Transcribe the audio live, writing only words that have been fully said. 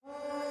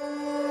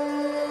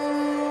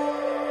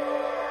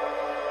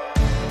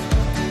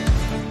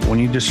when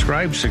you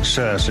describe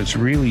success, it's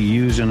really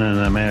using an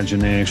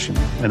imagination.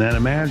 And that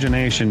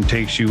imagination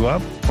takes you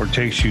up or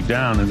takes you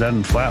down. It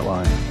doesn't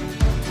flatline.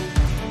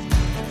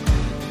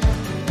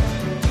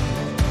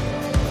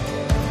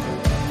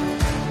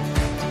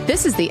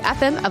 This is the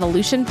FM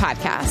Evolution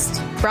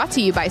Podcast, brought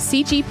to you by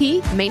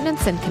CGP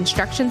Maintenance and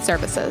Construction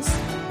Services,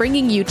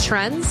 bringing you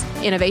trends,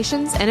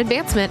 innovations, and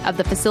advancement of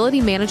the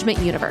facility management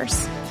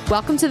universe.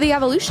 Welcome to the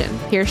Evolution.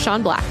 Here's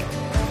Sean Black.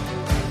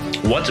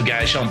 What's up,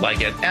 guys? Sean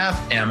Black at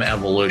FM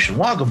Evolution.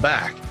 Welcome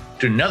back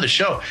to another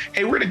show.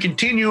 Hey, we're going to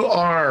continue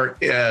our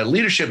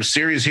leadership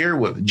series here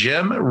with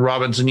Jim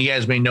Robinson. You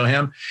guys may know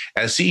him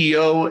as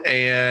CEO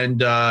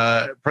and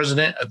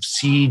president of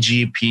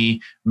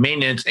CGP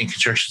Maintenance and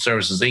Construction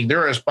Services Inc.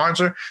 They're a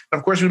sponsor. And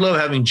of course, we love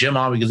having Jim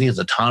on because he has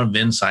a ton of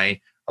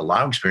insight, a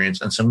lot of experience,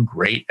 and some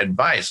great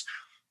advice.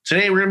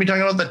 Today, we're going to be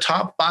talking about the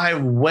top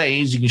 5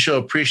 ways you can show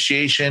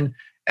appreciation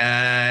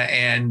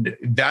and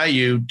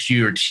value to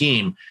your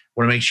team.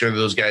 Want to make sure that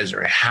those guys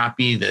are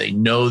happy, that they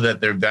know that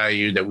they're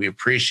valued, that we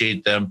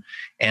appreciate them.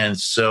 And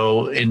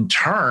so in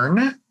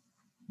turn,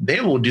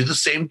 they will do the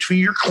same to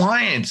your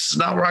clients. It's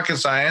not rocket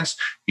science.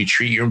 You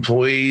treat your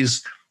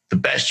employees the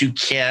best you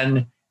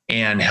can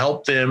and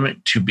help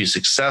them to be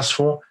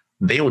successful.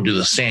 They will do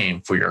the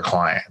same for your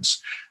clients.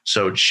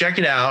 So check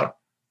it out.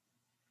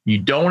 You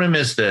don't want to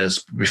miss this.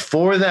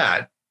 Before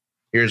that,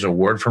 here's a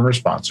word from our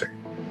sponsor.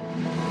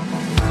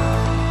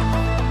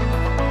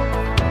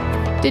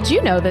 Did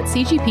you know that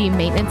CGP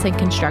Maintenance and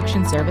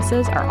Construction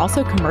Services are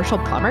also commercial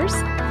plumbers?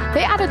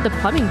 They added the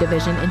plumbing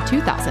division in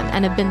 2000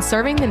 and have been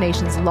serving the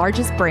nation's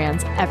largest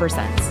brands ever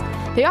since.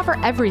 They offer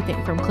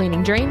everything from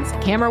cleaning drains,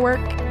 camera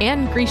work,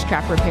 and grease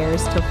trap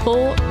repairs to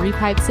full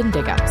repipes and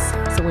dig-ups.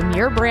 So when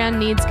your brand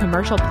needs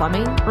commercial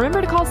plumbing,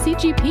 remember to call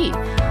CGP.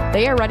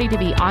 They are ready to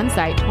be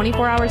on-site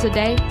 24 hours a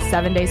day,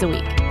 7 days a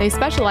week. They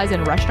specialize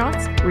in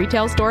restaurants,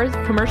 retail stores,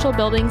 commercial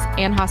buildings,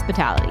 and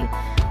hospitality.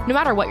 No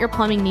matter what your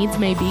plumbing needs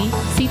may be,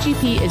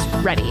 CGP is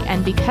ready,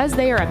 and because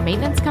they are a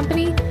maintenance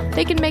company,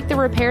 they can make the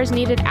repairs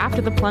needed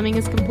after the plumbing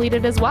is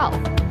completed as well.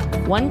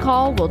 One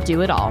call will do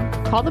it all.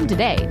 Call them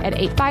today at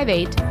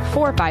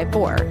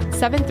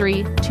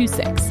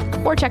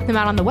 858-454-7326 or check them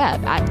out on the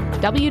web at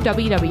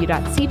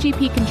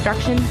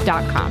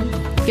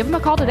www.cgpconstruction.com. Give them a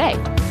call today.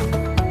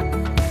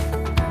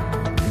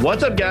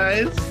 What's up,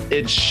 guys?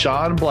 It's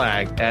Sean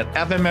Black at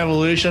FM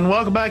Evolution.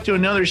 Welcome back to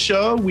another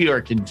show. We are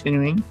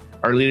continuing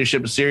our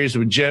leadership series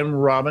with Jim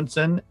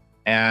Robinson.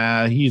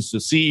 He's the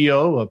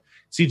CEO of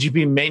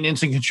CGP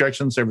Maintenance and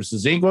Construction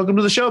Services Inc. Welcome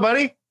to the show,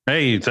 buddy.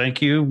 Hey,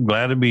 thank you.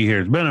 Glad to be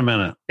here. It's been a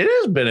minute. It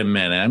has been a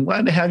minute. I'm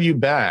glad to have you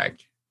back.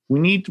 We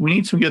need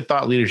some good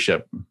thought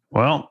leadership.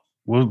 Well,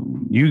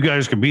 you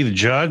guys can be the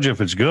judge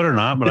if it's good or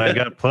not, but I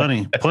got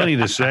plenty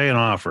to say and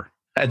offer.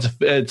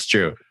 It's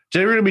true.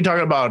 Today we're going to be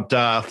talking about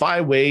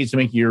 5 ways to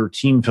make your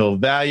team feel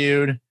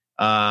valued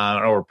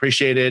or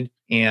appreciated.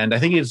 And I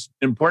think it's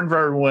important for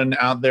everyone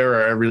out there,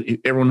 or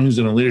everyone who's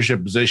in a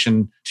leadership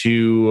position,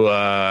 to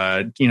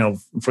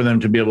for them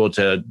to be able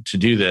to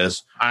do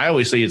this. I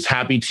always say it's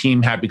happy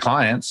team, happy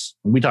clients.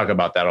 We talk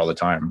about that all the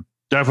time.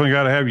 Definitely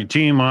got to have your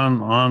team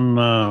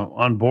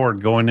on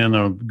board, going in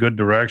a good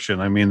direction.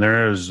 I mean,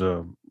 there is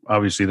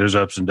obviously there's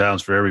ups and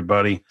downs for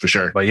everybody, for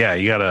sure. But yeah,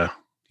 you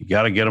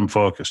gotta get them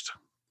focused.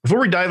 Before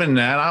we dive into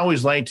that, I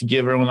always like to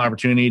give everyone the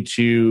opportunity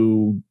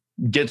to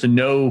get to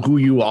know who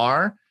you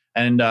are.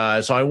 And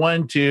so I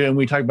wanted to, and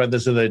we talked about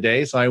this the other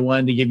day, so I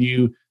wanted to give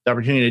you the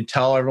opportunity to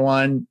tell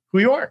everyone who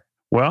you are.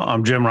 Well,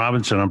 I'm Jim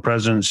Robinson. I'm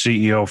president,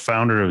 CEO,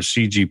 founder of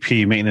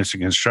CGP Maintenance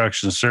and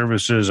Construction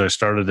Services. I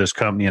started this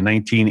company in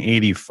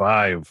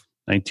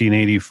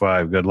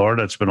 1985. Good Lord,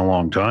 that's been a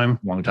long time.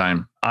 Long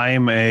time.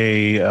 I'm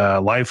a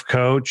life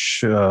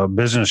coach,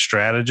 business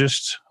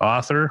strategist,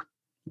 author,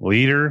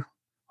 leader,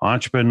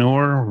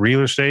 entrepreneur,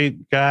 real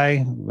estate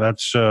guy.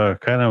 That's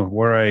kind of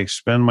where I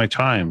spend my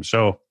time.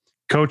 So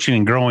coaching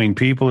and growing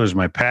people is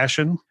my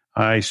passion.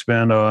 I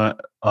spend a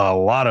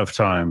lot of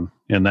time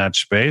in that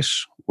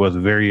space with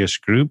various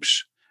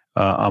groups.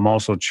 I'm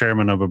also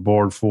chairman of a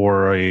board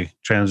for a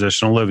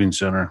transitional living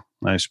center.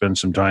 I spend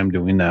some time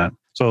doing that.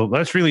 So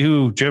that's really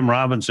who Jim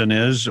Robinson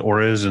is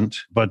or isn't.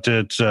 But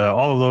it's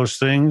all of those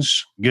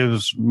things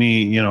gives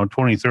me,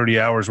 20, 30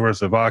 hours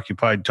worth of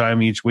occupied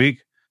time each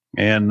week,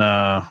 and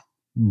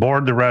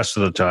bored the rest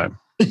of the time.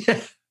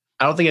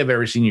 I don't think I've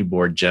ever seen you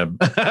bored, Jim.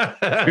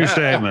 True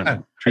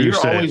statement. You're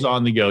always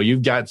on the go.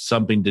 You've got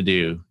something to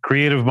do.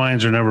 Creative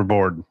minds are never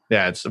bored.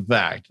 Yeah, it's a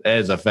fact. It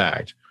is a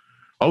fact.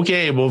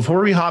 Okay, well, before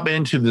we hop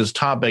into this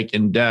topic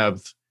in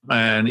depth,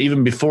 and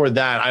even before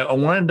that, I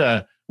wanted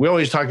to, we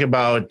always talk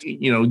about,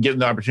 giving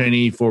the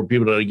opportunity for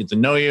people to get to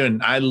know you.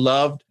 And I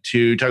love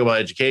to talk about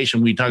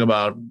education. We talk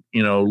about,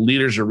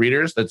 leaders or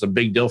readers. That's a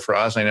big deal for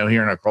us, I know,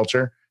 here in our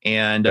culture.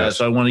 And yes.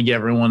 So I want to give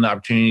everyone the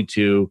opportunity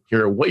to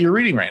hear what you're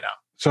reading right now.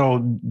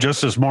 So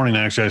just this morning,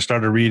 actually, I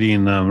started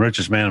reading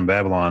Richest Man in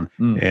Babylon,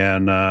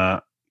 and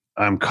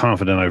I'm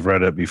confident I've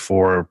read it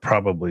before,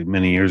 probably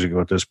many years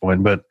ago at this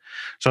point. But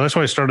so that's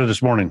why I started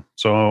this morning.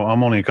 So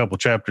I'm only a couple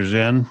chapters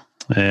in,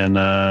 And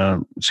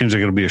it seems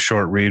like it'll be a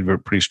short read,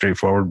 but pretty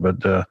straightforward. But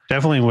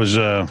definitely was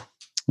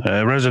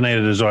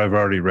resonated as though I've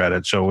already read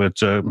it. So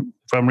it's if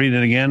I'm reading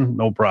it again,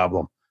 no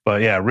problem.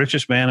 But yeah,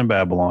 Richest Man in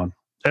Babylon.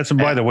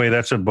 By the way,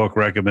 that's a book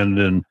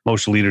recommended in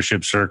most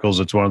leadership circles.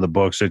 It's one of the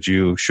books that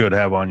you should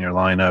have on your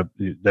lineup.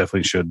 You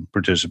definitely should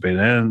participate in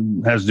it.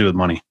 And it has to do with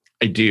money.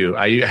 I do.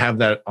 I have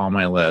that on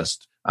my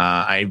list.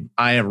 I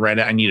have read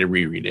it. I need to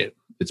reread it.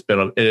 It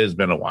has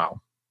been a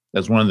while.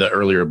 That's one of the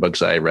earlier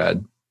books I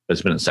read.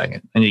 It's been a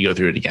second. I need to go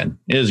through it again.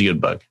 It is a good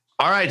book.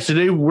 All right. So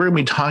today we're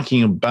going to be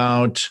talking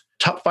about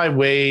top 5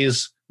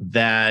 ways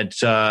that,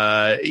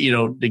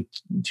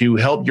 to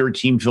help your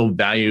team feel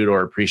valued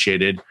or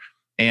appreciated.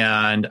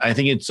 And I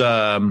think it's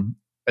don't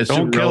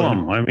kill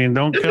them. I mean,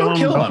 don't kill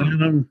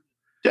them.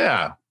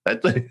 Yeah.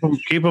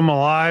 Keep them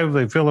alive.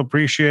 They feel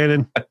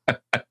appreciated.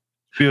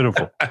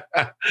 Beautiful.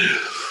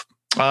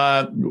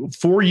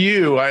 For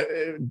you,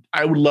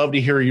 I would love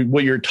to hear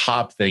what your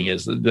top thing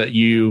is that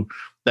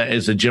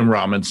is a Jim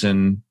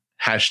Robinson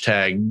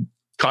 #,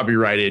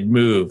 copyrighted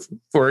move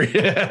for you.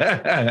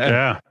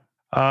 Yeah.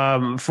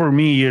 For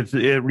me,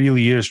 it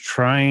really is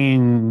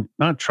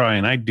not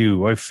trying.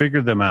 I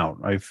figure them out.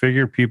 I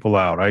figure people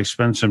out. I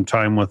spend some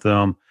time with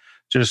them.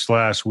 Just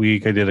last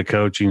week, I did a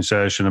coaching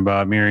session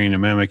about mirroring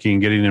and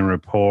mimicking, getting in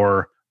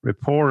rapport.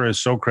 Rapport is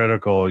so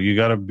critical. You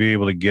got to be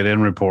able to get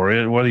in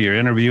rapport, whether you're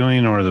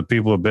interviewing or the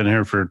people who have been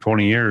here for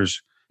 20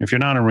 years. If you're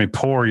not in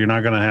rapport, you're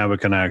not going to have a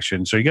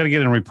connection. So you got to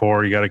get in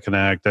rapport. You got to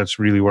connect. That's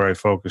really where I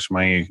focus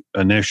my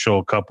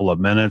initial couple of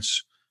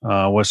minutes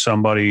with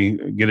somebody,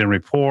 get in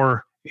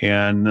rapport.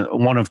 And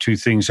one of two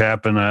things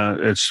happen.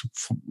 It's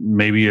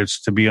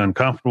to be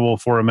uncomfortable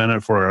for a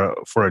minute for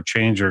a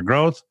change or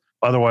growth.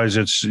 Otherwise,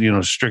 it's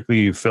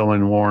strictly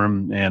feeling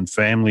warm and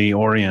family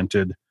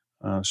oriented.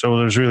 So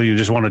there's really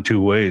just one of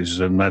two ways,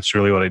 and that's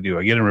really what I do.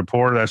 I get in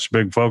rapport. That's a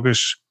big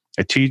focus.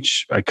 I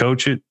teach. I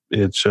coach it.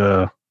 It's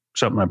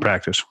something I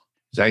practice.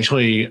 It's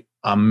actually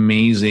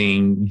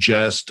amazing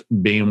just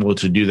being able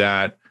to do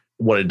that.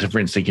 What a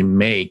difference they can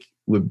make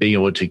with being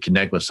able to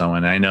connect with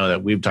someone. I know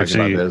that we've talked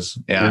about this.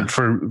 Yeah.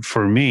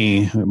 For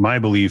me, my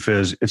belief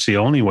is it's the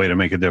only way to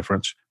make a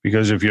difference,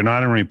 because if you're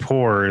not in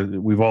rapport,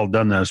 we've all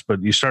done this,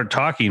 but you start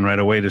talking right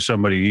away to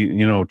somebody,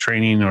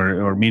 training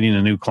or meeting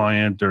a new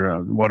client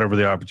or whatever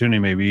the opportunity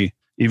may be,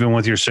 even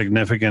with your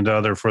significant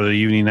other for the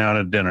evening out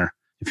at dinner.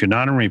 If you're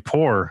not in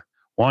rapport,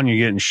 one, you're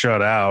getting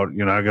shut out.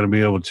 You're not going to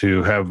be able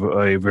to have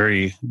a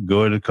very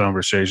good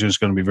conversation. It's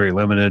going to be very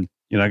limited.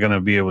 You're not going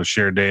to be able to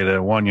share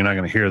data. One, you're not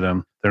going to hear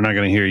them. They're not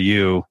going to hear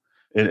you.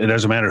 It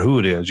doesn't matter who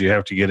it is. You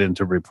have to get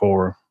into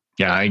rapport.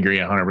 Yeah, I agree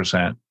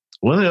 100%.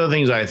 One of the other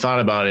things I thought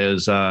about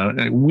is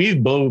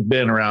we've both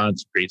been around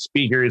some great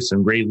speakers,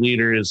 some great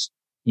leaders,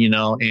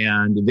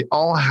 and they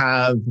all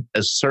have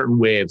a certain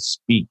way of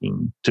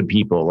speaking to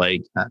people.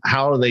 Like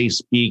how they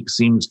speak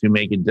seems to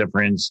make a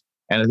difference.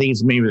 And I think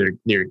it's maybe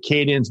their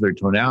cadence, their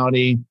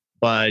tonality,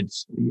 but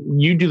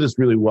you do this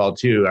really well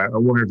too. I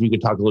wonder if you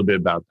could talk a little bit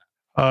about that.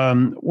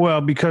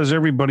 Well, because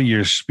everybody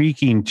you're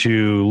speaking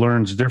to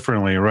learns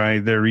differently,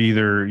 right? They're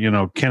either,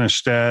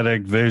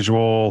 kinesthetic,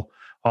 visual,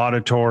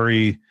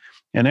 auditory,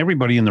 and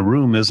everybody in the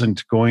room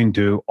isn't going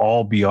to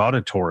all be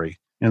auditory.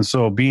 And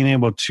so being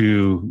able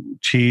to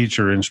teach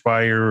or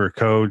inspire or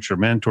coach or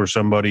mentor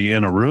somebody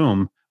in a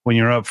room when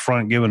you're up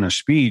front giving a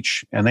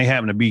speech and they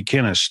happen to be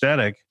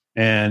kinesthetic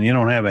and you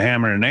don't have a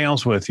hammer and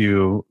nails with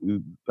you,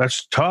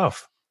 that's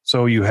tough.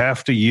 So you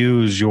have to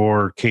use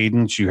your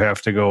cadence. You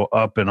have to go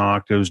up in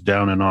octaves,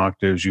 down in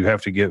octaves. You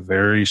have to get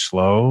very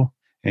slow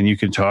and you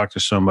can talk to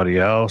somebody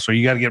else, or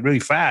you got to get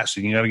really fast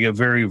and you got to get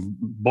very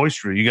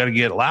boisterous. You got to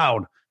get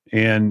loud,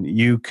 and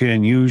you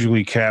can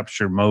usually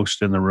capture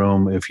most in the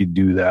room if you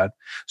do that.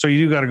 So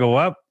you got to go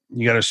up,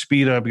 you got to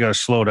speed up, you got to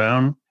slow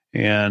down.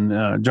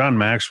 And John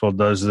Maxwell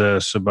does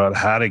this about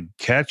how to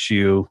catch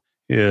you.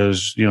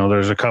 Is,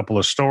 there's a couple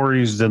of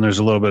stories, then there's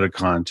a little bit of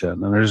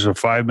content. And there's a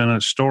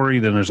 5-minute story,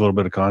 then there's a little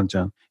bit of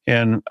content.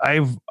 And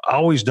I've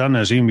always done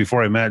this, even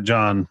before I met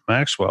John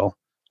Maxwell,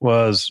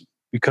 was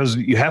because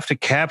you have to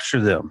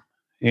capture them.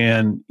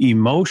 And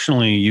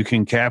emotionally, you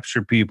can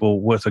capture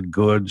people with a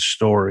good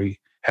story.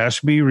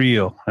 Has to be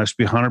real, has to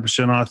be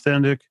 100%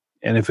 authentic.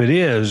 And if it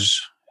is,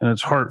 and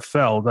it's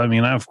heartfelt, I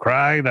mean, I've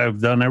cried,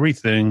 I've done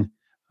everything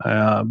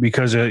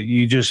because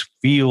you just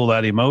feel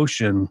that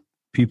emotion.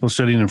 People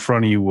sitting in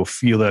front of you will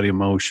feel that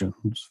emotion.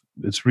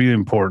 It's really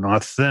important.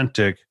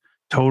 Authentic,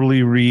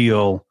 totally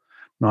real,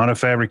 not a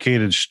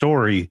fabricated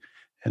story,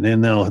 and then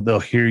they'll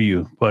hear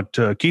you. But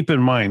keep in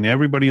mind,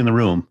 everybody in the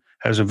room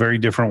has a very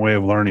different way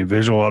of learning: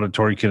 visual,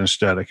 auditory,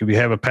 kinesthetic. If you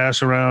have a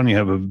pass around,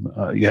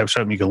 you have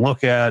something you can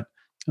look at,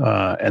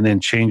 and then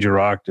change your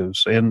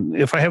octaves. And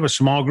if I have a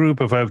small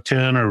group, if I have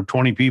 10 or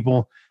 20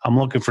 people, I'm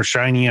looking for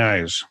shiny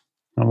eyes.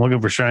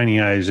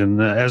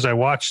 And as I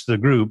watch the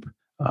group,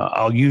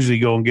 I'll usually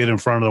go and get in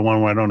front of the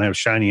one where I don't have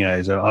shiny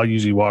eyes. I'll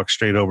usually walk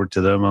straight over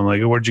to them. I'm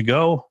like, where'd you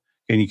go?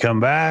 Can you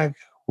come back?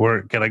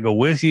 Where can I go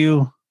with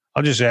you?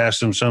 I'll just ask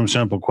them some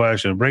simple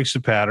question. It breaks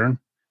the pattern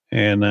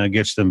and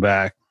gets them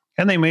back.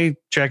 And they may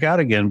check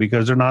out again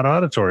because they're not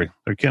auditory.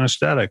 They're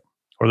kinesthetic.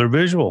 or they're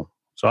visual.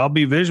 So I'll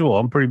be visual.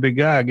 I'm a pretty big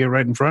guy. I get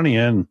right in front of you,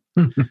 and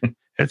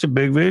it's a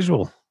big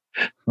visual.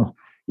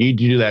 You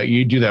do that.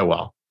 You do that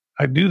well.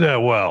 I do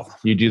that well.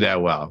 You do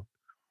that well.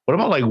 What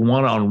about like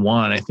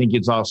one-on-one? I think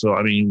it's also,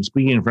 I mean,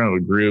 speaking in front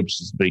of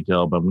groups is a big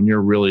deal, but when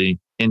you're really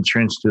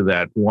entrenched to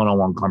that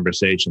one-on-one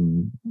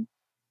conversation,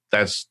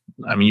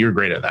 you're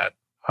great at that.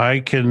 I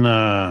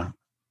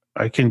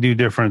can do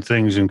different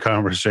things in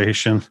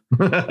conversation.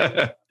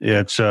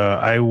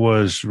 I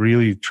was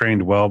really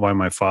trained well by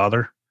my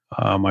father.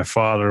 My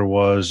father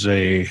was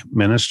a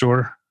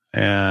minister,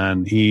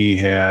 and he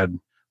had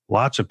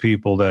lots of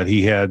people that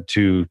he had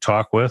to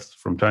talk with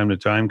from time to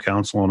time,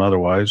 counsel and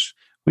otherwise.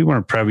 We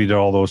weren't privy to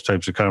all those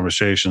types of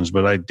conversations,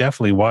 but I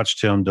definitely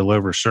watched him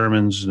deliver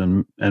sermons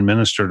and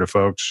minister to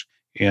folks.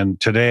 And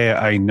today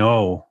I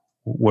know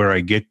where I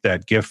get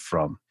that gift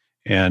from.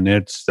 And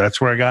that's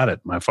where I got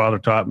it. My father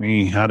taught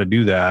me how to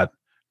do that,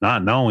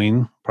 not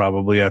knowing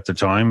probably at the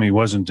time. He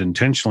wasn't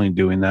intentionally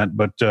doing that.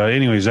 But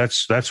anyways,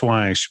 that's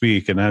why I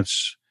speak. And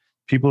that's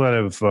people that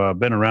have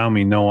been around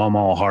me know I'm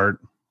all heart.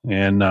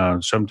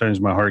 And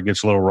sometimes my heart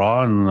gets a little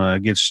raw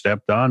and gets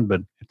stepped on, but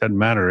it doesn't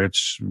matter.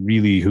 It's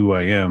really who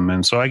I am.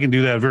 And so I can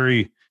do that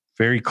very,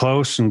 very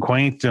close and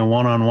quaint and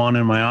one-on-one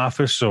in my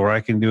office, or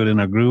I can do it in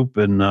a group.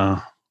 And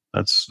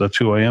that's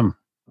who I am.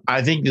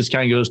 I think this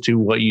kind of goes to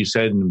what you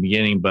said in the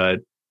beginning,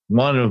 but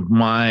one of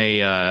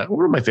my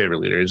favorite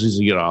leaders, he's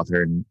a good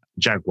author,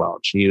 Jack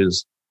Welch.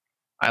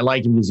 I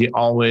like him because he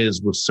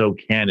always was so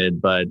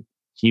candid, but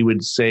he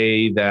would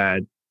say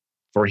that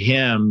for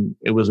him,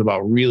 it was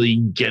about really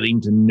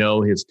getting to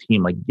know his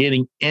team, like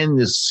getting in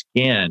the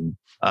skin,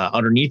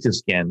 underneath the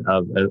skin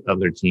of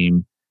their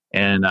team.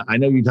 And I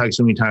know you talk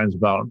so many times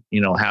about,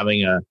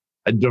 having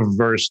a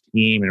diverse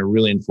team and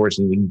really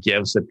enforcing the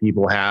gifts that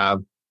people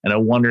have. And I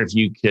wonder if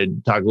you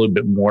could talk a little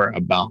bit more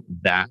about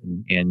that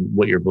and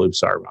what your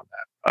beliefs are about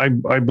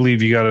that. I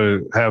believe you got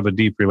to have a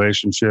deep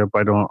relationship.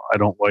 I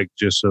don't like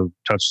just to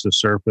touch the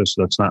surface.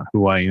 That's not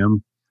who I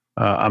am.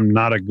 I'm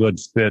not a good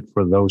fit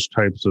for those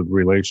types of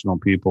relational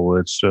people.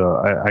 It's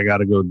I got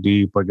to go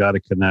deep. I got to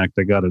connect.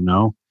 I got to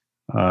know.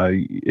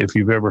 If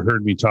you've ever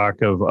heard me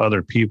talk of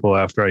other people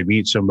after I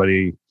meet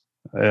somebody,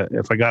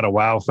 if I got a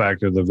wow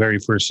factor, the very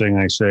first thing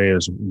I say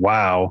is,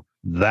 wow,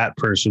 that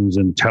person's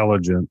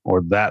intelligent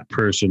or that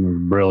person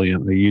is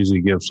brilliant. I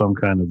usually give some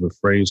kind of a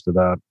phrase to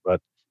that,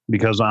 but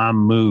because I'm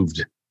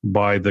moved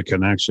by the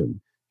connection,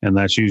 and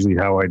that's usually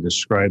how I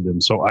describe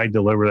them. So I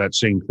deliver that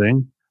same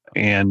thing.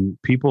 And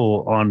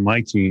people on my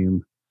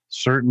team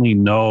certainly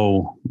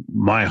know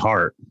my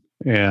heart.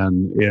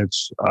 And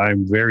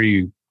I'm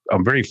very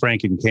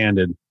frank and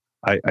candid.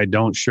 I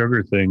don't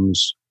sugar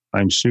things.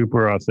 I'm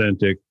super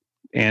authentic.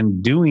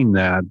 And doing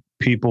that,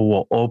 people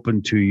will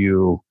open to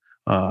you.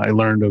 I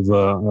learned of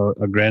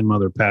a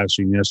grandmother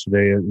passing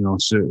yesterday at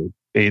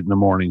 8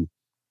 a.m.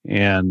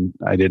 and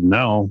I didn't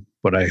know,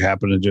 but I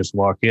happened to just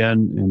walk in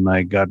and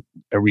I got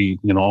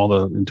all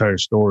the entire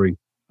story.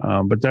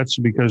 But that's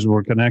because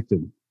we're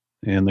connected,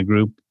 and the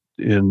group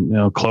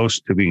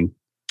close to me,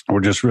 we're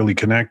just really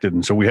connected,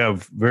 and so we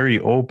have very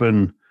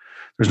open.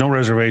 There's no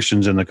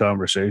reservations in the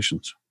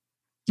conversations.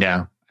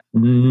 Yeah.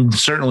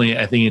 Certainly,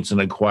 I think it's an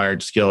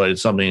acquired skill.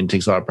 It's something that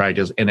takes a lot of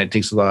practice, and it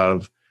takes a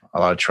lot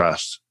of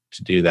trust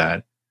to do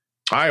that.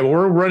 All right, well,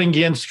 we're running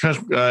against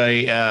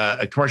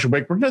a commercial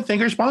break. We're going to thank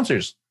our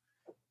sponsors.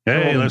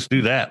 Hey, let's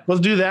do that.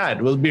 Let's do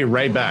that. We'll be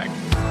right back.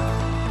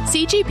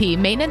 CGP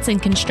Maintenance and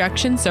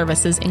Construction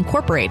Services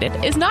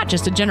Incorporated is not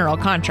just a general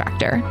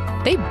contractor.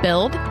 They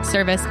build,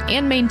 service,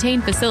 and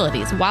maintain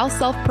facilities while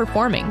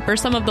self-performing for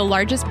some of the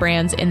largest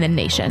brands in the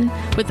nation.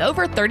 With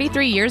over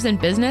 33 years in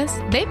business,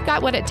 they've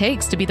got what it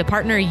takes to be the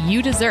partner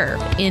you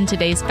deserve in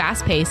today's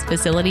fast-paced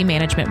facility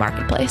management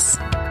marketplace.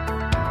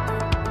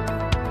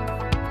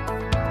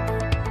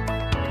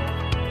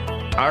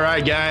 All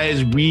right,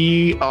 guys,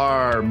 we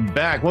are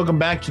back. Welcome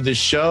back to the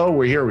show.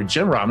 We're here with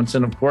Jim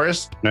Robinson, of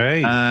course.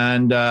 Hey.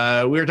 And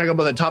we were talking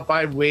about the top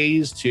 5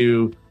 ways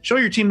to show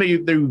your team that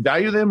you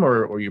value them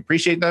or you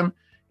appreciate them.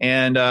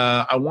 And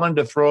I wanted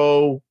to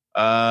throw,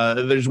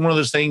 there's one of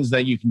those things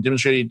that you can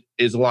demonstrate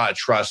is a lot of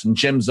trust. And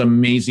Jim's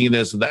amazing at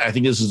this. I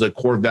think this is a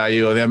core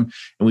value of him.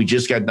 And we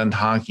just got done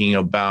talking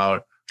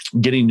about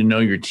getting to know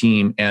your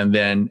team and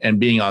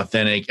being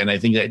authentic. And I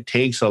think that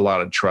takes a lot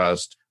of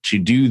trust to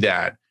do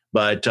that.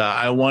 But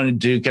I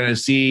wanted to kind of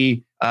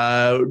see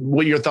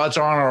what your thoughts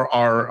are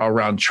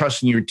around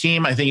trusting your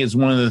team. I think it's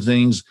one of the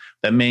things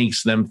that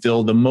makes them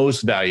feel the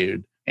most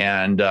valued.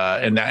 And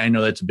I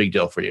know that's a big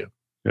deal for you.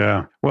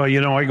 Yeah. Well,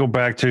 I go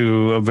back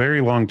to a very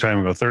long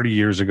time ago, 30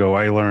 years ago,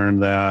 I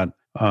learned that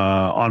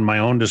on my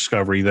own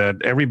discovery that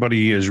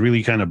everybody is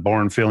really kind of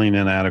born feeling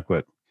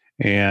inadequate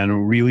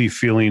and really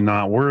feeling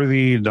not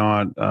worthy,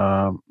 not,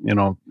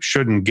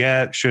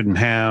 shouldn't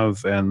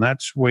have. And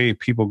that's the way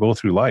people go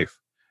through life.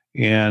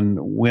 And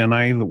when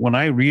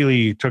I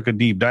really took a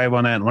deep dive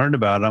on that and learned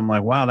about it, I'm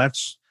like, wow,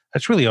 that's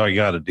really all you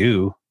got to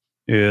do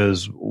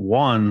is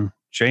one,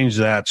 change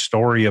that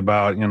story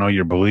about,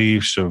 your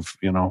beliefs of,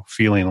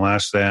 feeling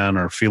less than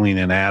or feeling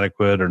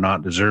inadequate or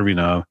not deserving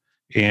of.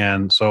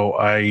 And so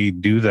I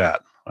do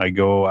that. I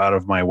go out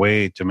of my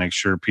way to make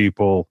sure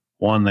people,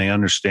 one, they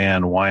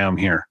understand why I'm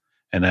here.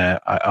 And I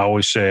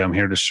always say, I'm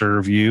here to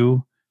serve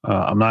you.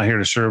 I'm not here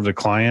to serve the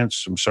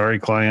clients. I'm sorry,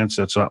 clients.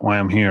 That's not why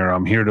I'm here.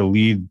 I'm here to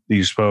lead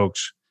these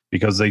folks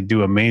because they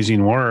do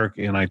amazing work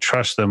and I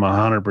trust them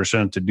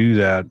 100% to do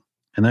that.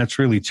 And that's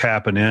really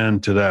tapping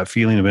into that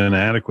feeling of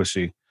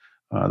inadequacy.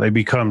 They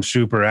become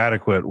super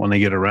adequate when they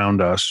get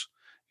around us.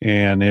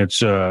 And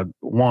it's,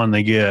 one,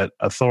 they get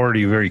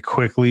authority very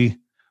quickly.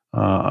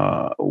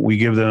 We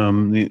give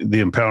them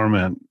the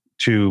empowerment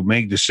to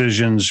make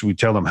decisions. We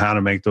tell them how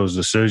to make those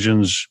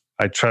decisions.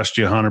 I trust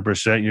you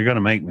 100%. You're going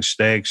to make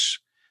mistakes.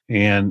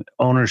 And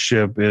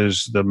ownership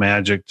is the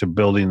magic to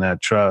building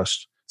that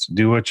trust. So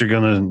do what you're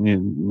going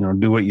to,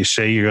 do what you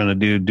say you're going to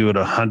do. Do it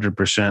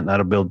 100%.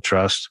 That'll build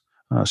trust.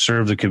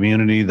 Serve the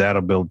community.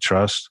 That'll build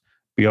trust.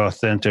 Be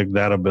authentic.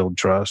 That'll build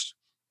trust.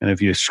 And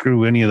if you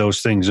screw any of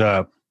those things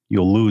up,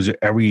 you'll lose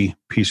every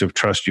piece of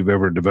trust you've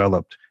ever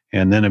developed.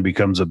 And then it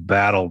becomes a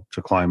battle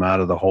to climb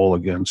out of the hole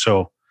again.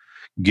 So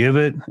give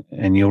it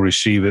and you'll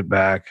receive it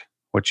back.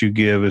 What you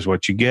give is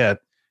what you get.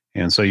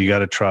 And so you got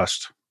to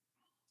trust.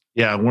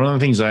 Yeah. One of the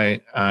things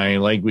I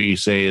like what you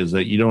say is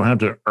that you don't have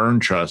to earn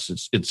trust.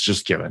 It's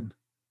just given.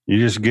 You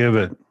just give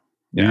it.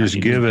 You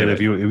just give it.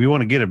 If you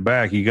want to get it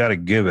back, you got to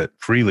give it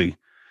freely.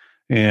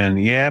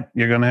 And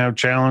you're going to have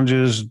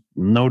challenges,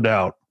 no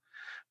doubt.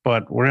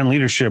 But we're in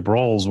leadership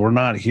roles. We're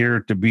not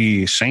here to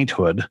be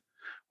sainthood.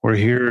 We're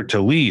here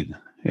to lead.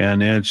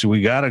 And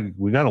we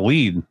gotta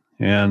lead.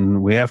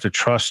 And we have to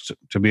trust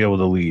to be able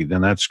to lead.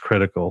 And that's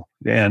critical.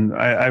 And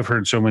I've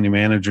heard so many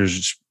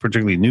managers,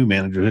 particularly new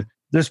managers,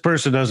 this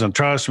person doesn't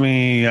trust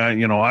me.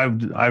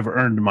 I've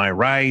earned my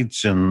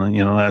rights. And,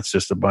 that's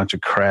just a bunch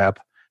of crap.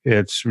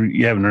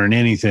 You haven't earned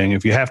anything.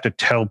 If you have to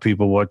tell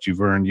people what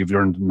you've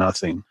earned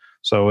nothing.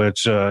 So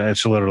it's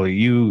literally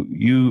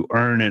you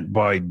earn it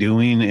by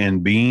doing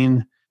and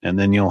being, and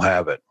then you'll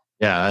have it.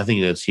 Yeah, I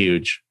think that's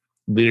huge.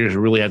 Leaders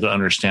really have to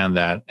understand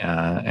that,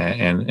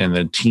 and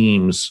the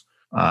teams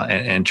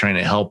and trying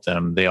to help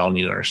them, they all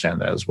need to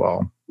understand that as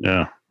well.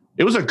 Yeah,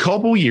 it was a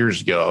couple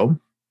years ago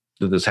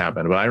that this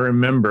happened, but I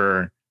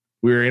remember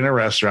we were in a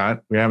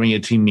restaurant, we were having a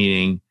team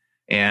meeting,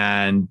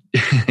 and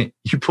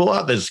you pull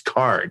out this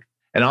card.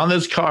 And on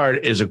this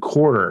card is a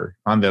quarter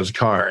on this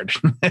card.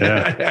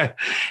 Yeah.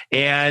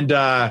 And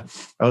I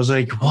was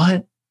like,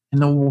 what in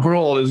the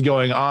world is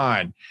going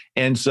on?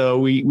 And so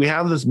we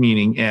have this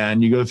meeting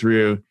and you go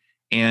through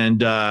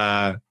and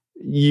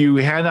you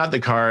hand out the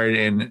card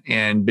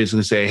and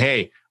basically say,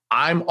 hey,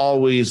 I'm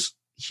always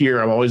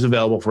here. I'm always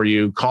available for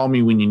you. Call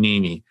me when you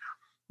need me.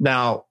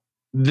 Now,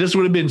 this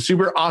would have been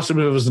super awesome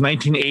if it was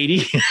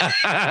 1980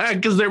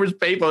 because there was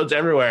payphones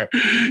everywhere.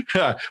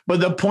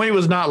 But the point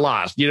was not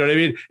lost. You know what I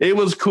mean? It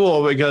was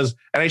cool because,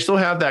 and I still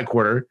have that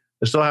quarter.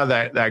 I still have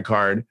that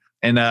card.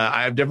 And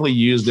I've definitely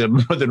used it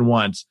more than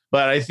once.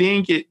 But I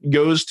think it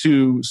goes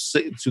to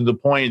the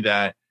point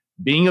that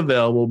being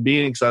available,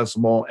 being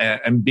accessible,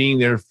 and being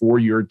there for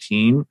your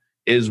team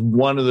is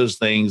one of those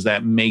things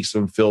that makes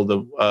them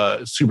feel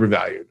super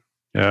valued.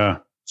 Yeah.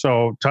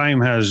 So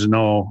time has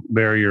no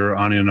barrier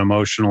on an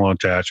emotional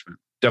attachment.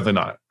 Definitely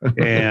not.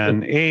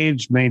 And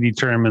age may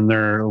determine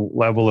their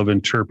level of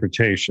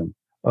interpretation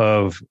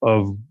of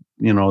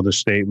the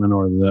statement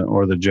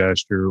or the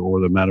gesture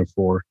or the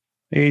metaphor.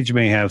 Age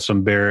may have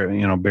some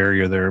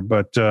barrier there,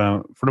 but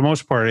for the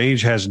most part,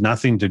 age has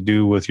nothing to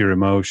do with your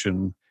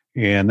emotion.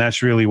 And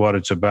that's really what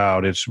it's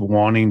about. It's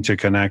wanting to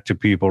connect to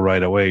people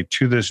right away.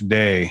 To this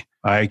day,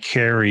 I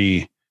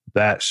carry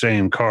that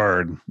same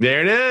card.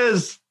 There it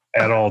is.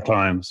 At all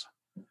times.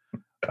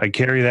 I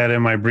carry that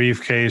in my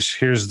briefcase.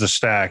 Here's the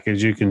stack.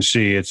 As you can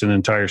see, it's an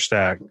entire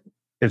stack.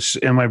 It's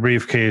in my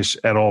briefcase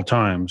at all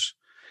times.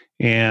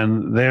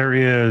 And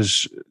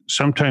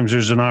sometimes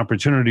there's an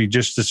opportunity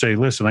just to say,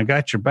 listen, I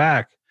got your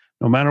back.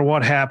 No matter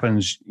what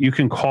happens, you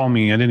can call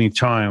me at any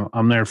time.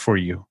 I'm there for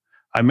you.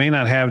 I may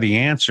not have the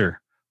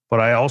answer,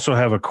 but I also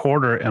have a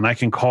quarter and I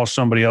can call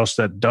somebody else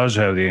that does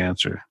have the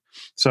answer.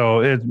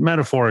 So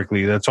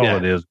metaphorically, that's all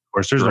it is. Of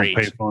course, there's no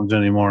payphones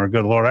anymore.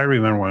 Good Lord. I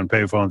remember when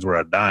payphones were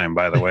a dime,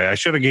 by the way. I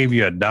should have gave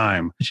you a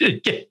dime.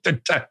 Should get the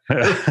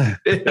dime.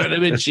 It would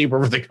have been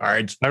cheaper for the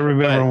cards. I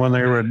remember when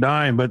they were a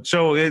dime. But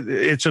so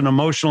it's an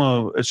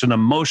emotional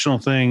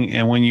thing.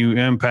 And when you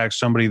impact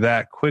somebody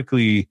that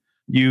quickly,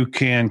 you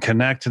can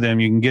connect to them.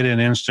 You can get an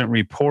instant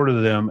rapport to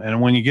them.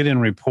 And when you get in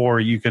rapport,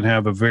 you can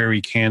have a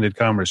very candid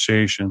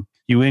conversation.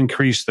 You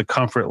increase the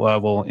comfort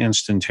level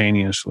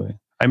instantaneously.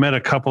 I met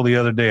a couple the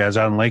other day. I was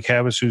out in Lake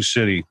Havasu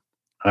City.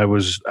 I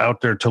was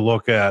out there to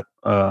look at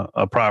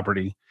a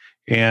property.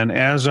 And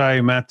as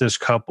I met this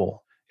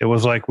couple, it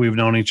was like we've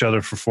known each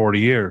other for 40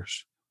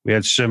 years. We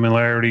had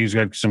similarities,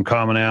 got some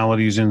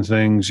commonalities in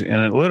things.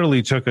 And it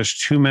literally took us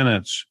 2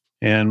 minutes.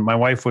 And my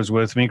wife was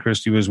with me,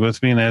 Christy was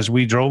with me. And as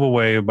we drove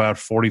away about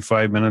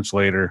 45 minutes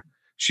later,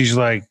 she's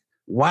like,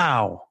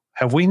 wow,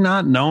 have we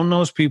not known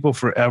those people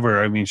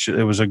forever? I mean,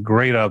 it was a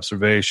great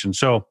observation.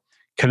 So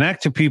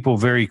connect to people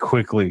very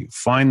quickly.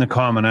 Find the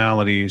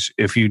commonalities.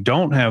 If you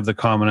don't have the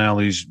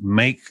commonalities,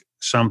 make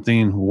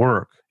something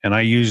work. and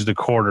I use the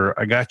quarter,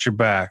 I got your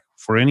back.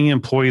 For any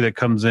employee that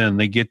comes in,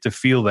 they get to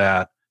feel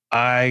that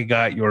I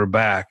got your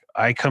back.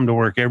 I come to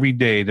work every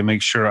day to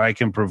make sure I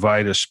can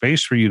provide a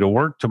space for you to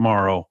work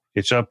tomorrow.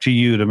 It's up to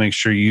you to make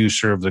sure you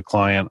serve the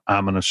client.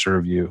 I'm going to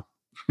serve you.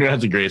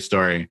 That's a great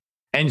story.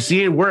 And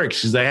see, it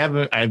works because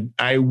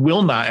I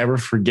will not ever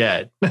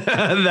forget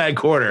that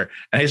quarter.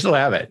 And I still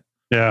have it.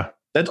 Yeah.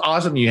 That's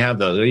awesome. You have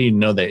those. I didn't even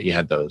know that you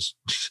had those.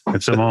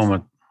 It's a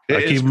moment.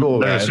 I keep cool,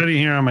 they're man. sitting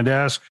here on my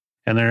desk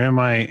and they're in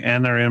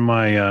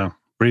my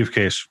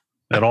briefcase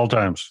at all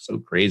times. So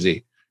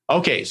crazy.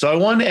 Okay. So I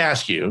wanted to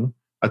ask you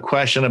a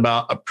question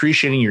about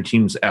appreciating your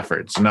team's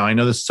efforts. Now, I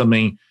know this is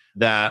something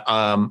that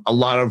a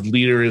lot of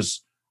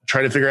leaders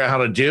try to figure out how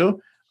to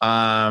do,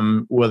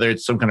 whether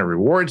it's some kind of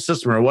reward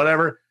system or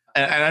whatever.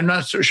 And I'm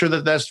not so sure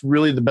that that's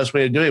really the best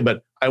way to do it,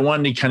 but I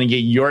wanted to kind of get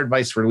your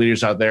advice for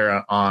leaders out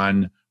there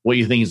on what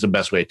you think is the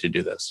best way to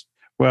do this.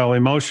 Well,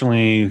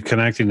 emotionally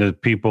connecting to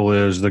people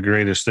is the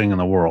greatest thing in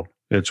the world.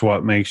 It's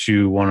what makes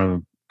you want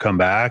to come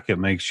back. It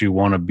makes you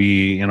want to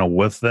be,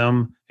 with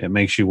them. It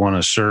makes you want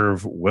to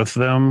serve with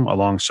them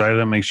alongside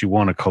them. It makes you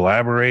want to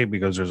collaborate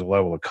because there's a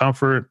level of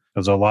comfort.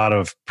 There's a lot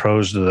of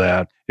pros to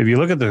that. If you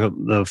look at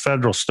the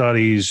federal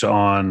studies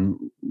on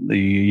the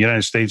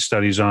United States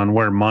studies on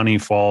where money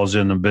falls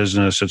in the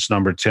business, it's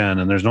number 10.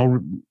 And there's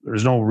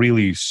no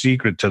really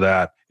secret to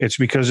that. It's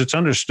because it's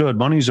understood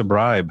money's a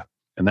bribe.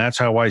 And that's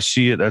how I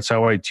see it. That's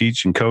how I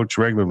teach and coach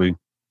regularly.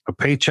 A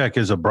paycheck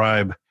is a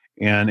bribe.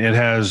 And it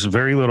has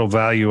very little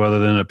value other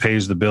than it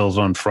pays the bills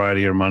on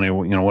Friday or Monday,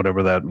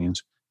 whatever that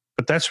means.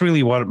 But that's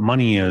really what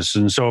money is.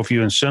 And so if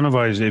you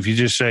incentivize, if you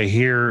just say,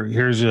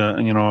 here's a,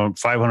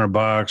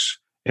 $500,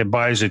 it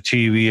buys a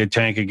TV, a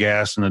tank of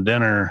gas, and a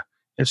dinner,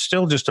 it's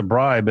still just a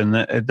bribe. And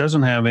it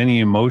doesn't have any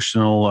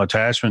emotional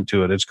attachment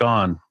to it. It's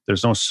gone.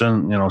 There's no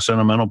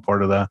sentimental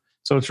part of that.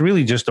 So it's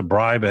really just a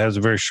bribe. It has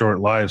a very short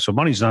life. So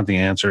money's not the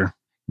answer.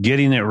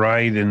 Getting it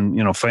right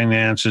and,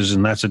 finances,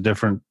 and that's a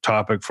different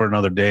topic for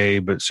another day,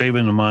 but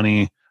saving the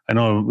money. I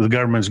know the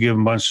government's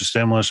giving a bunch of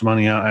stimulus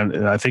money out.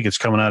 I think it's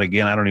coming out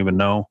again. I don't even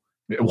know.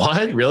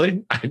 What?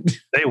 Really?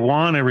 They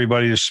want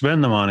everybody to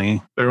spend the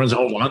money. Everyone's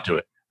holding on to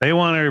it. They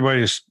want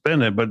everybody to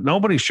spend it, but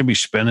nobody should be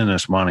spending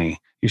this money.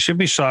 You should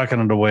be socking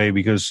it away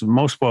because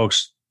most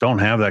folks don't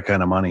have that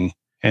kind of money.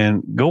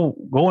 And go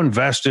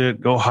invest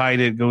it, go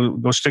hide it,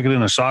 go stick it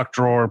in a sock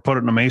drawer, put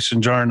it in a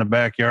mason jar in the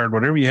backyard,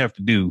 whatever you have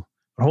to do.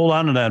 But hold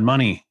on to that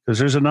money because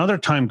there's another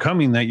time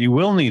coming that you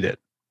will need it.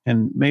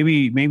 And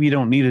maybe you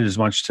don't need it as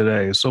much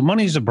today. So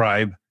money's a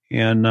bribe.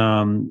 And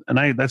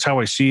that's how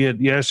I see it.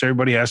 Yes,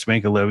 everybody has to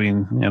make a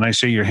living. And I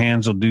say your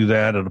hands will do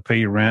that. It'll pay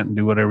your rent and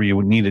do whatever you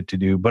would need it to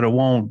do, but it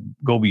won't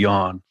go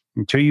beyond.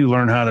 Until you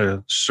learn how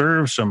to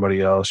serve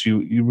somebody else,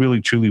 you really,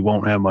 truly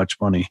won't have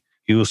much money.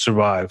 You will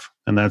survive.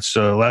 And that's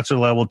a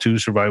level 2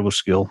 survival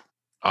skill.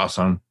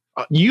 Awesome.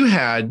 You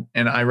had,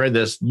 and I read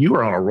this, you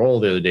were on a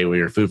roll the other day with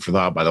your food for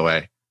thought, by the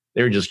way.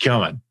 They were just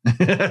coming.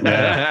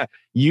 Yeah.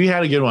 You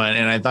had a good one.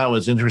 And I thought it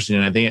was interesting.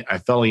 And I think I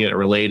felt like it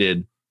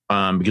related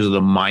because of the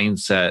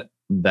mindset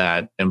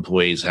that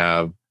employees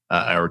have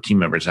or team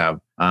members have.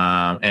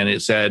 And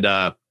it said,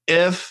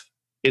 if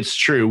it's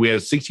true, we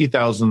have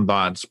 60,000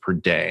 thoughts per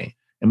day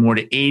and more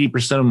to 80%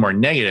 of them are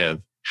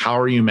negative. How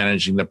are you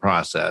managing the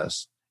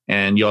process?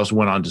 And you also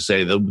went on to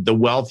say the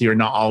wealthy are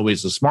not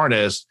always the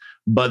smartest,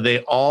 but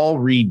they all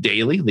read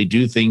daily. They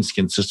do things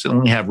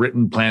consistently, have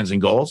written plans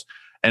and goals.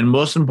 And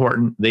most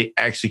important, they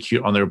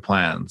execute on their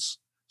plans.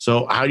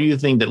 So how do you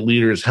think that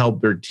leaders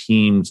help their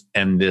teams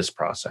in this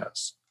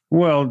process?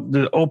 Well,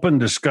 the open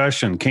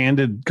discussion,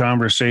 candid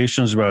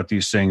conversations about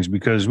these things,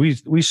 because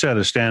we set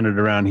a standard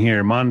around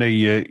here. Monday,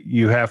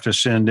 you have to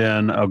send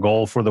in a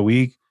goal for the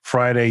week.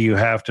 Friday, you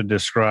have to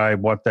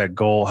describe what that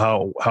goal,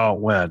 how it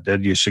went.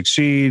 Did you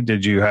succeed?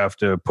 Did you have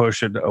to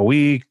push it a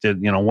week?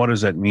 What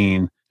does that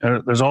mean?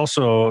 There's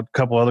also a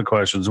couple other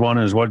questions. One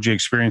is, what did you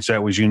experience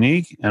that was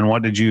unique? And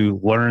what did you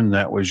learn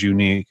that was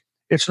unique?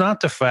 It's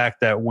not the fact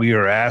that we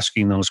are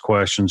asking those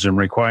questions and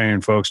requiring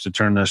folks to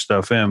turn this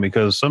stuff in,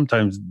 because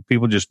sometimes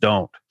people just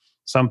don't.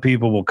 Some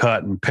people will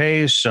cut and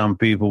paste. Some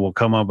people will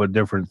come up with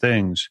different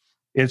things.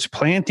 It's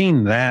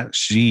planting that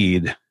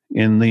seed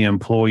in the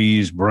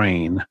employee's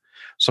brain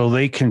so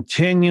they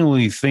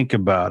continually think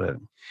about it.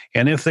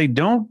 And if they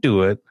don't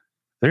do it,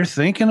 they're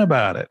thinking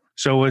about it.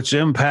 So it's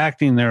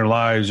impacting their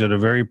lives at a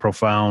very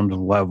profound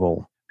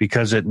level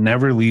because it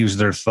never leaves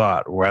their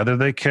thought. Whether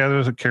they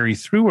carry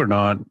through or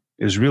not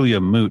is really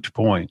a moot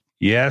point.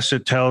 Yes,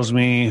 it tells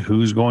me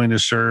who's going to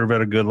serve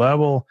at a good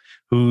level,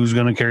 who's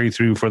going to carry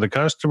through for the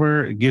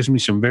customer. It gives me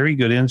some very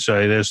good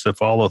insight as to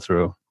follow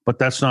through. But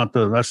that's not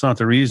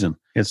the reason.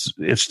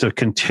 It's to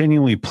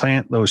continually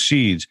plant those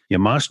seeds. You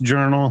must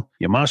journal.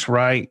 You must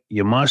write.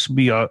 You must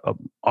be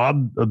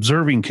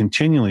observing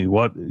continually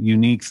what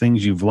unique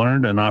things you've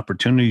learned and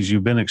opportunities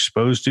you've been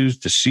exposed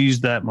to seize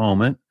that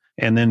moment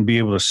and then be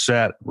able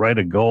to write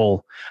a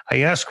goal. I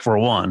ask for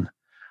one.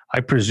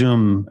 I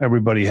presume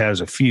everybody has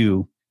a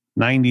few.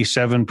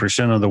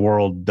 97% of the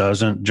world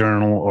doesn't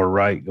journal or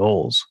write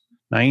goals.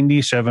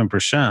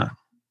 97%.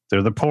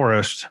 They're the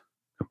poorest.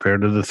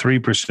 compared to the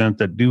 3%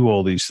 that do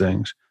all these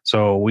things.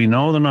 So we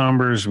know the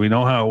numbers, we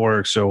know how it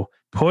works. So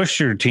push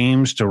your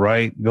teams to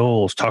write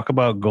goals, talk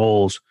about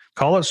goals,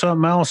 call it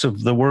something else.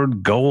 If the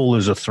word goal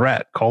is a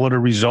threat, call it a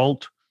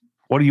result.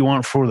 What do you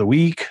want for the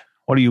week?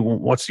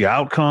 What's the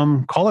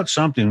outcome? Call it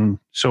something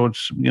so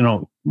it's,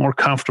 more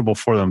comfortable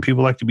for them.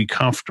 People like to be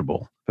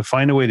comfortable, but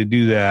find a way to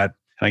do that.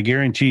 And I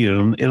guarantee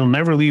you, it'll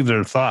never leave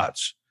their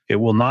thoughts. It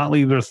will not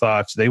leave their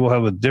thoughts. They will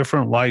have a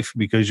different life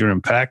because you're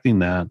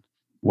impacting that.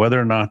 Whether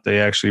or not they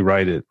actually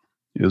write it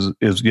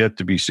is yet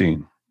to be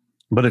seen,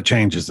 but it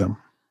changes them.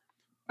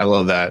 I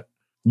love that.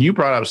 You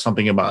brought up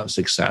something about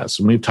success,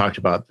 and we've talked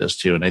about this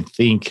too. And I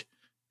think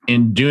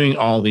in doing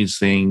all these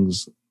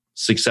things,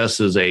 success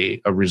is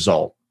a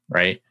result,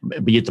 right?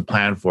 But you have to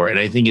plan for it. And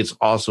I think it's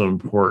also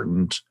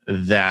important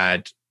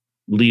that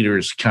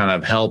leaders kind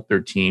of help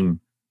their team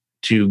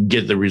to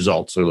get the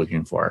results they're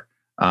looking for.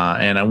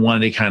 And I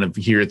wanted to kind of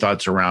hear your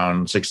thoughts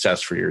around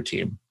success for your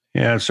team.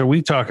 Yeah, so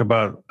we talk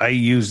about, I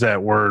use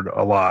that word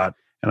a lot.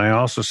 And I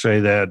also say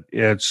that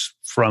it's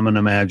from an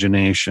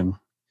imagination.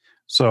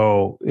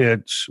 So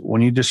it's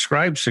when you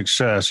describe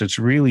success, it's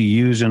really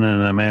using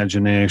an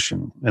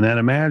imagination. And that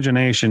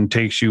imagination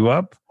takes you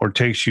up or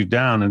takes you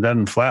down and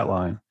doesn't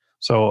flatline.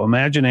 So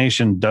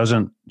imagination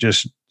doesn't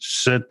just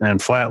sit and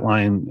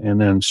flatline and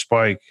then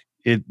spike.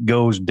 It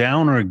goes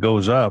down or it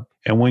goes up.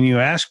 And when you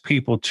ask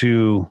people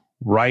to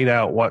write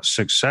out what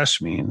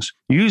success means,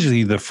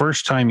 usually the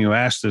first time you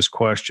ask this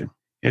question,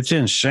 it's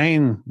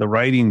insane the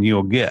writing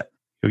you'll get.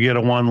 You'll get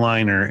a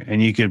one-liner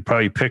and you could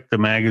probably pick the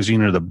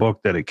magazine or the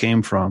book that it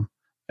came from.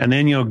 And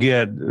then you'll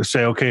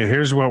say, okay,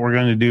 here's what we're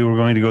going to do. We're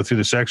going to go through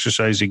this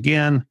exercise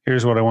again.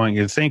 Here's what I want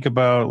you to think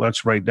about.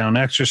 Let's write down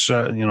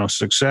exercise,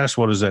 success.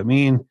 What does that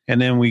mean?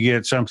 And then we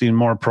get something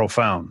more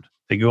profound.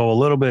 They go a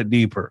little bit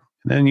deeper.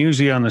 And then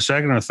usually on the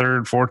second or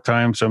third, fourth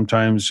time,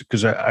 sometimes,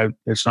 because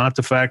it's not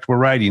the fact we're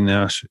writing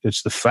this,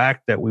 it's the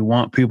fact that we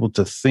want people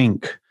to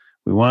think.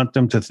 We want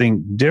them to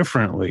think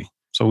differently.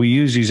 So we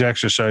use these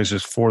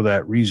exercises for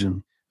that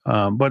reason.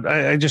 But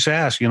I just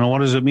ask, what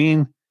does it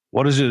mean?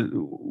 What is it?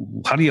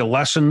 How do you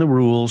lessen the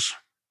rules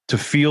to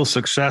feel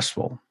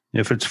successful?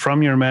 If it's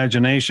from your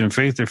imagination,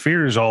 faith or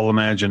fear is all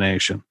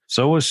imagination.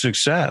 So is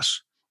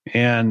success.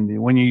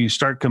 And when you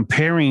start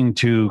comparing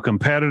to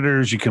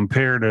competitors, you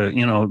compare to,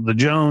 the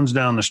Jones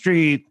down the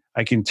street,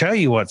 I can tell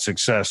you what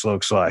success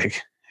looks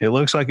like. It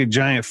looks like a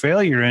giant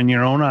failure in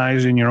your own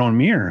eyes, in your own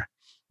mirror.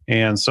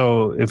 And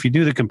so if you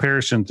do the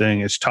comparison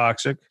thing, it's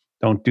toxic.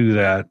 Don't do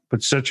that,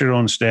 but set your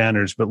own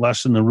standards, but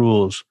lessen the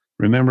rules.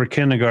 Remember,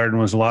 kindergarten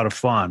was a lot of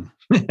fun.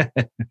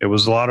 It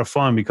was a lot of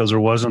fun because there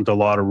wasn't a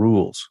lot of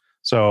rules.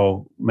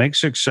 So make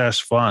success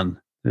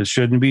fun. It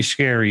shouldn't be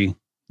scary.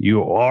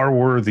 You are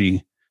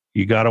worthy.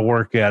 You got to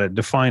work at it.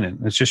 Define it.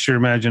 It's just your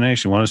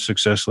imagination. What does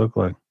success look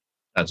like?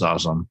 That's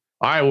awesome.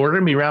 All right, we're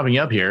going to be wrapping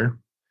up here.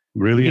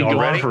 Really? You can go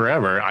on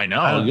forever. I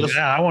know.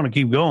 I want to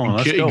keep going.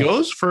 Let's go.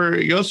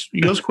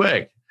 It goes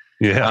quick.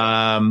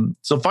 Yeah.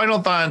 So final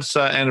thoughts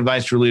and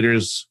advice for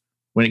leaders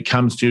when it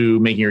comes to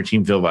making your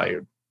team feel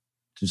valued.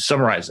 To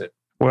summarize it.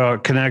 Well,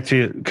 connect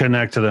to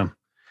them.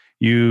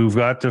 You've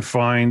got to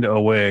find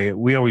a way.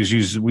 We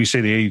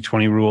say the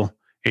 80-20 rule.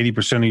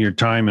 80% of your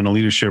time in a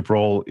leadership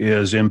role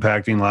is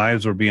impacting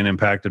lives or being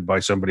impacted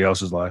by somebody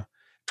else's life.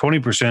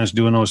 20% is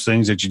doing those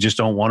things that you just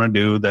don't want to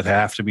do that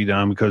have to be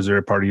done because they're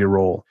a part of your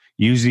role.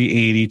 Use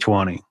the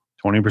 80-20.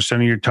 20%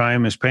 of your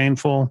time is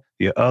painful.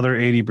 The other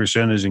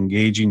 80% is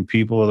engaging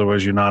people.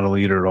 Otherwise, you're not a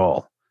leader at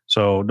all.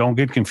 So don't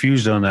get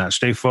confused on that.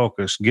 Stay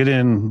focused. Get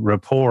in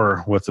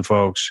rapport with the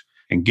folks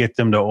and get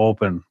them to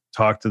open.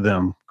 Talk to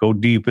them. Go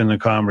deep in the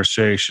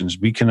conversations.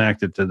 Be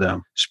connected to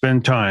them.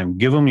 Spend time.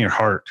 Give them your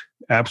heart.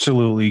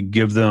 Absolutely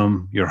give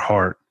them your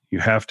heart. You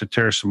have to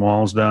tear some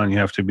walls down. You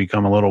have to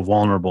become a little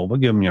vulnerable,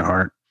 but give them your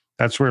heart.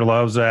 That's where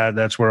love's at.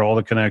 That's where all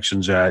the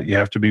connection's at. You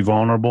have to be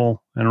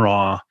vulnerable and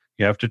raw.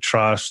 You have to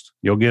trust.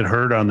 You'll get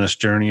hurt on this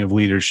journey of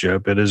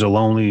leadership. It is a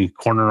lonely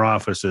corner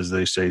office, as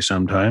they say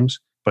sometimes,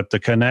 but the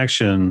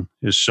connection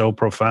is so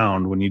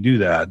profound when you do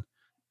that.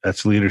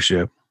 That's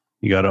leadership.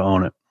 You got to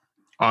own it.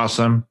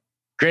 Awesome.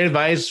 Great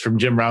advice from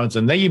Jim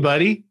Robinson. Thank you,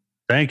 buddy.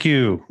 Thank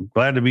you.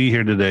 Glad to be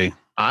here today.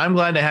 I'm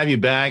glad to have you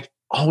back.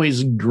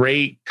 Always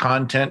great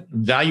content,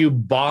 value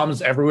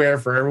bombs everywhere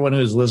for everyone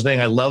who's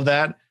listening. I love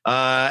that.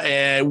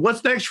 And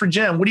what's next for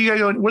Jim? What do you got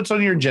going? What's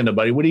on your agenda,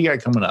 buddy? What do you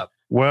got coming up?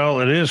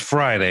 Well, it is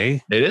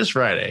Friday. It is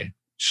Friday.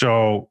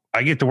 So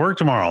I get to work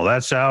tomorrow.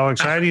 That's how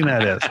exciting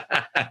that is.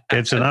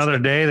 It's another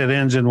day that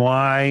ends in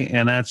Y,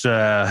 and that's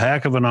a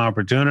heck of an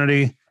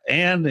opportunity.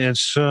 And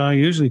it's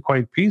usually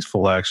quite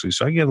peaceful, actually.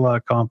 So I get a lot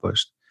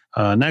accomplished.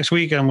 Next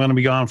week, I'm going to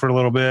be gone for a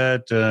little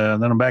bit.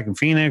 Then I'm back in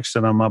Phoenix,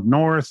 and I'm up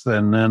north,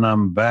 and then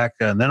I'm back,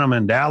 and then I'm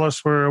in Dallas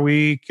for a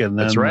week. And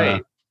then that's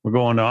right. We're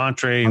going to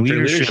Entree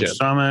Leadership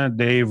Summit,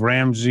 Dave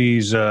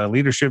Ramsey's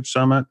Leadership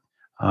Summit.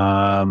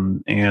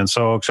 And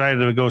so excited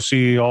to go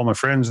see all my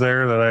friends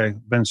there that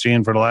I've been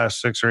seeing for the last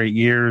 6 or 8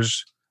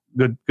 years.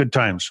 Good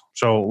times.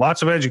 So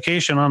lots of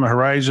education on the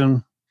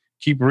horizon.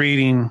 Keep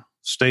reading,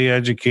 stay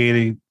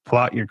educated,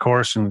 plot your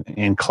course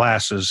and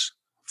classes,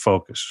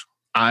 focus.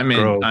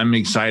 I'm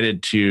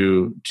excited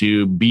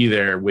to be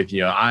there with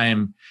you.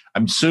 I'm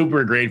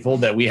super grateful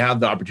that we have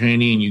the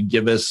opportunity and you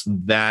give us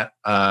that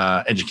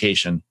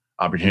education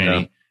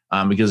opportunity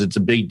because it's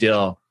a big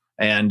deal.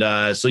 And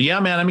so, yeah,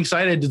 man, I'm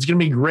excited. It's going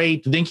to be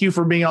great. Thank you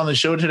for being on the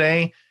show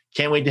today.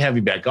 Can't wait to have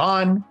you back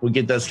on. We'll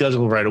get that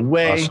scheduled right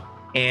away. Awesome.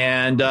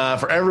 And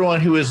for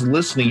everyone who is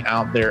listening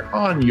out there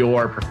on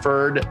your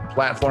preferred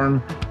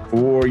platform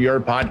for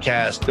your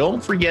podcast,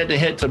 don't forget to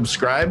hit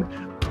subscribe.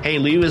 Hey,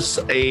 leave us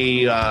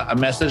a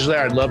message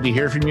there. I'd love to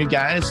hear from you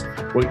guys.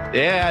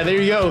 Yeah, there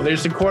you go.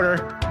 There's the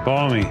quarter.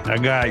 Call me. I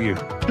got you.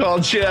 Call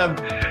Jim.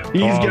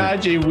 He's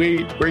got you.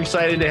 We're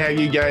excited to have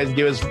you guys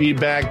give us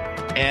feedback.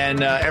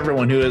 And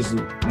everyone who is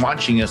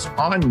watching us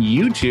on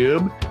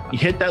YouTube, you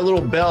hit that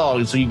little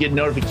bell so you get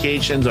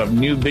notifications of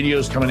new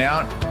videos coming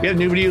out. We have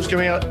new videos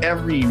coming out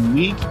every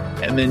week.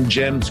 And then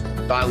Jim's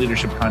thought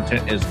leadership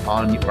content is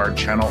on our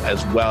channel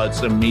as well.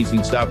 It's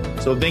amazing stuff.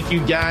 So thank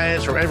you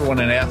guys, from everyone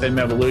at FM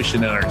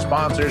Evolution and our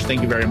sponsors.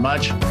 Thank you very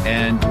much.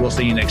 And we'll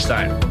see you next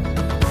time.